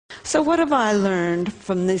So what have I learned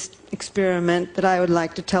from this experiment that I would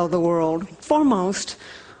like to tell the world? Foremost,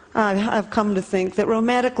 I've come to think that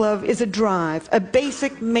romantic love is a drive, a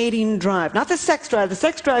basic mating drive. Not the sex drive. The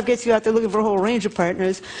sex drive gets you out there looking for a whole range of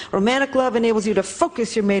partners. Romantic love enables you to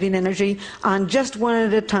focus your mating energy on just one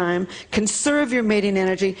at a time, conserve your mating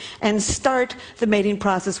energy, and start the mating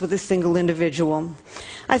process with a single individual.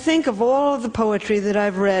 I think of all of the poetry that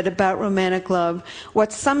I've read about romantic love,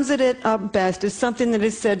 what sums it up best is something that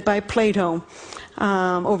is said by Plato.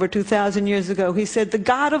 Over 2,000 years ago, he said, "The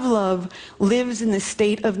God of love lives in the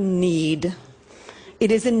state of need."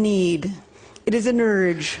 It is a need. It is an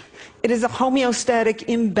urge. It is a homeostatic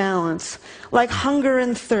imbalance. Like hunger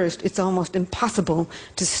and thirst, it's almost impossible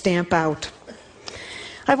to stamp out.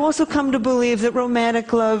 I've also come to believe that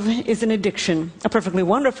romantic love is an addiction, a perfectly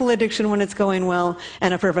wonderful addiction when it's going well,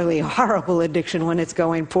 and a perfectly horrible addiction when it's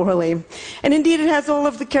going poorly. And indeed, it has all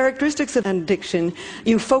of the characteristics of an addiction.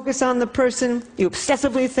 You focus on the person, you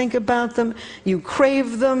obsessively think about them, you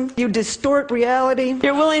crave them, you distort reality,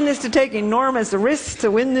 your willingness to take enormous risks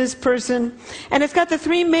to win this person. And it's got the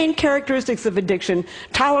three main characteristics of addiction: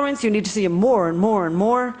 tolerance, you need to see him more and more and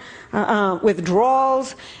more,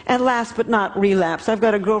 withdrawals, and last but not relapse. I've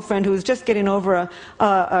got a girlfriend who's just getting over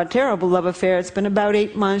a terrible love affair. It's been about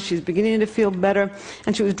 8 months. She's beginning to feel better.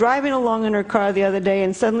 And she was driving along in her car the other day,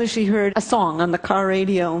 and suddenly she heard a song on the car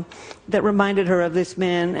radio that reminded her of this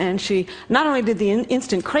man. And she, not only did the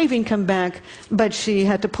instant craving come back, but she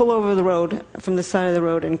had to pull over the road, from the side of the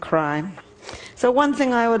road, and cry. So one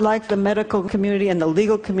thing I would like the medical community and the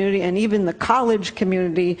legal community and even the college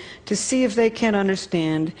community to see if they can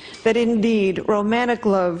understand that indeed romantic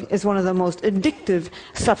love is one of the most addictive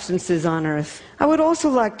substances on earth. I would also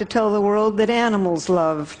like to tell the world that animals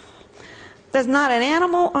love. There's not an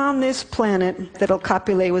animal on this planet that'll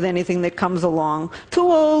copulate with anything that comes along. Too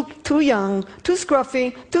old, too young, too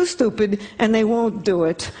scruffy, too stupid, and they won't do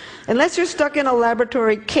it. Unless you're stuck in a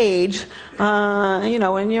laboratory cage,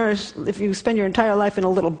 and if you spend your entire life in a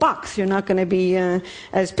little box, you're not going to be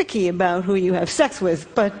as picky about who you have sex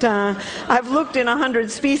with. But I've looked in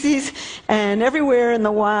 100 species, and everywhere in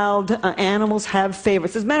the wild, animals have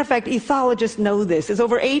favorites. As a matter of fact, ethologists know this. There's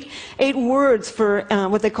over eight words for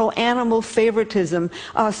what they call animal favoritism,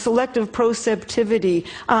 selective proceptivity,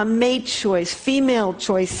 mate choice, female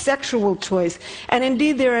choice, sexual choice. And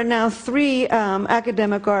indeed, there are now 3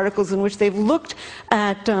 academic articles in which they've looked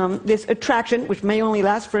at this attraction, which may only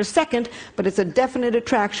last for a second, but it's a definite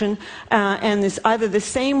attraction, and this either the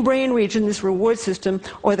same brain region, this reward system,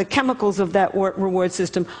 or the chemicals of that reward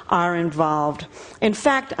system are involved. In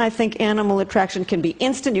fact, I think animal attraction can be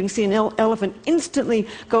instant. You can see an elephant instantly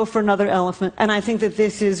go for another elephant, and I think that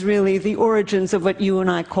this is really the origins of what you and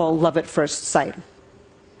I call love at first sight.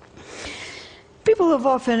 People have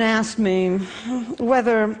often asked me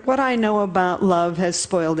whether what I know about love has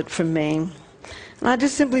spoiled it for me. And I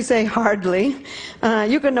just simply say, hardly.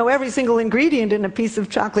 You can know every single ingredient in a piece of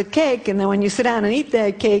chocolate cake, and then when you sit down and eat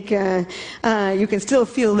that cake, you can still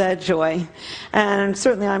feel that joy. And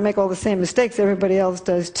certainly I make all the same mistakes everybody else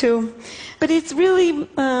does too. But it's really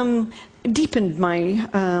deepened my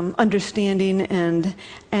understanding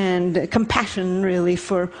and compassion, really,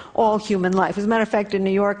 for all human life. As a matter of fact, in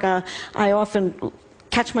New York, I often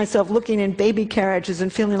catch myself looking in baby carriages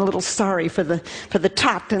and feeling a little sorry for the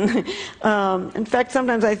tot. And in fact,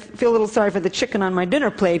 sometimes I feel a little sorry for the chicken on my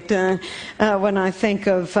dinner plate when I think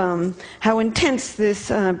of how intense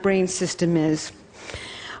this brain system is.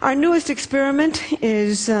 Our newest experiment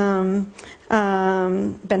is been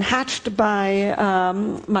hatched by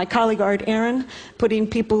my colleague Art Aaron, putting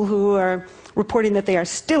people who are reporting that they are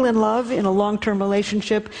still in love in a long-term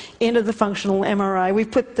relationship into the functional MRI.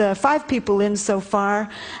 We've put 5 people in so far,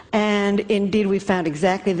 and indeed we found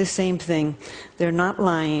exactly the same thing. They're not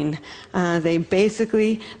lying. They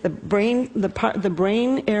basically, the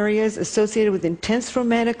brain areas associated with intense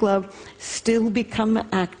romantic love still become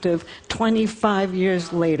active 25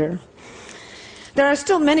 years later. There are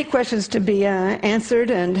still many questions to be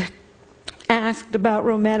answered and asked about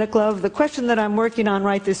romantic love. The question that I'm working on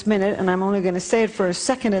right this minute, and I'm only going to say it for a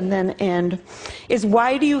second and then end, is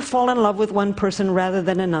why do you fall in love with one person rather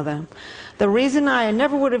than another? The reason I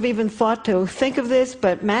never would have even thought to think of this,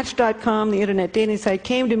 but Match.com, the internet dating site,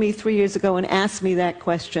 came to me 3 years ago and asked me that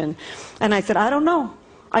question. And I said, I don't know.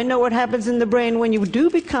 I know what happens in the brain when you do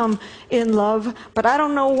become in love, but I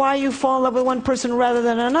don't know why you fall in love with one person rather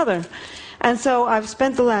than another. And so I've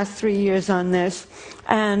spent the last 3 years on this.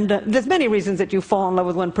 And there's many reasons that you fall in love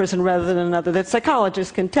with one person rather than another that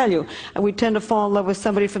psychologists can tell you. And we tend to fall in love with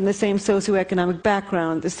somebody from the same socioeconomic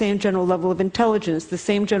background, the same general level of intelligence, the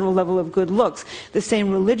same general level of good looks, the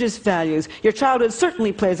same religious values. Your childhood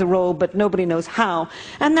certainly plays a role, but nobody knows how.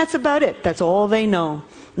 And that's about it. That's all they know.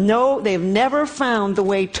 No, they've never found the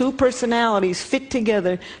way two personalities fit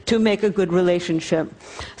together to make a good relationship.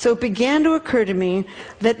 So it began to occur to me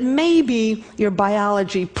that maybe your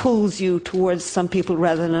biology pulls you towards some people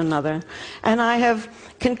rather than another. And I have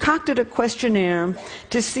concocted a questionnaire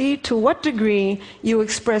to see to what degree you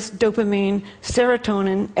express dopamine,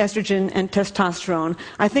 serotonin, estrogen, and testosterone.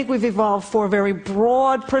 I think we've evolved 4 very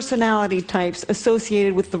broad personality types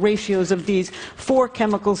associated with the ratios of these 4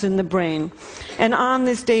 chemicals in the brain. And on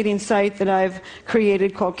this dating site that I've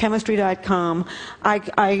created called chemistry.com,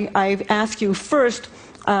 I ask you first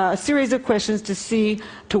a series of questions to see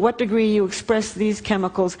to what degree you express these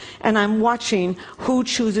chemicals, and I'm watching who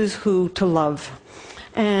chooses who to love.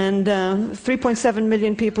 And 3.7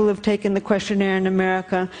 million people have taken the questionnaire in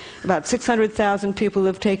America. About 600,000 people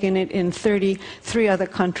have taken it in 33 other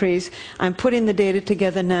countries. I'm putting the data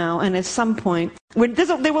together now, and at some point,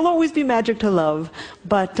 there will always be magic to love,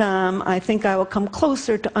 but I think I will come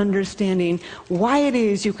closer to understanding why it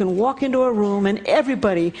is you can walk into a room and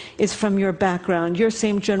everybody is from your background, your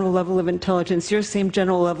same general level of intelligence, your same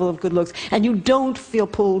general level of good looks, and you don't feel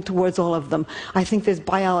pulled towards all of them. I think there's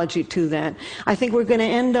biology to that. I think we're going to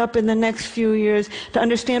end up in the next few years to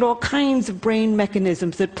understand all kinds of brain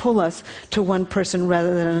mechanisms that pull us to one person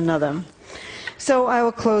rather than another. So I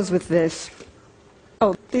will close with this.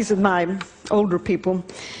 Oh, these are my older people.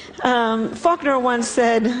 Faulkner once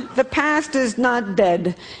said, "The past is not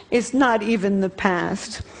dead. It's not even the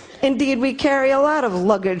past." Indeed, we carry a lot of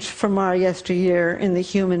luggage from our yesteryear in the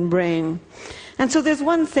human brain. And so there's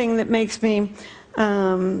one thing that makes me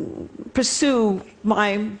pursue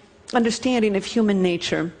my understanding of human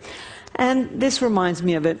nature. And this reminds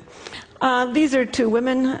me of it. These are 2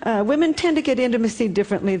 women. Women tend to get intimacy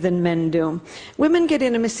differently than men do. Women get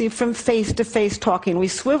intimacy from face-to-face talking. We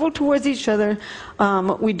swivel towards each other.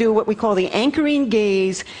 We do what we call the anchoring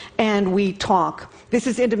gaze, and we talk. This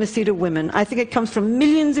is intimacy to women. I think it comes from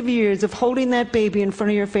millions of years of holding that baby in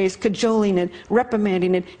front of your face, cajoling it,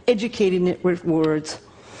 reprimanding it, educating it with words.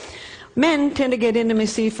 Men tend to get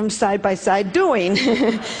intimacy from side-by-side doing.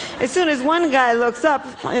 As soon as one guy looks up,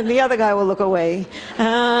 the other guy will look away.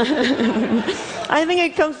 I think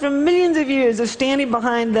it comes from millions of years of standing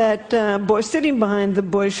behind that bush, sitting behind the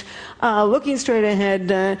bush, looking straight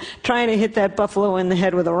ahead, trying to hit that buffalo in the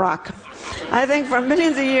head with a rock. I think for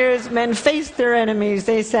millions of years, men faced their enemies.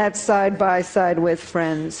 They sat side by side with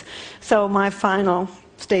friends. So my final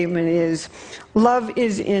statement is, love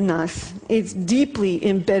is in us. It's deeply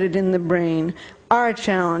embedded in the brain. Our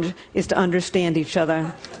challenge is to understand each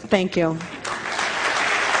other. Thank you.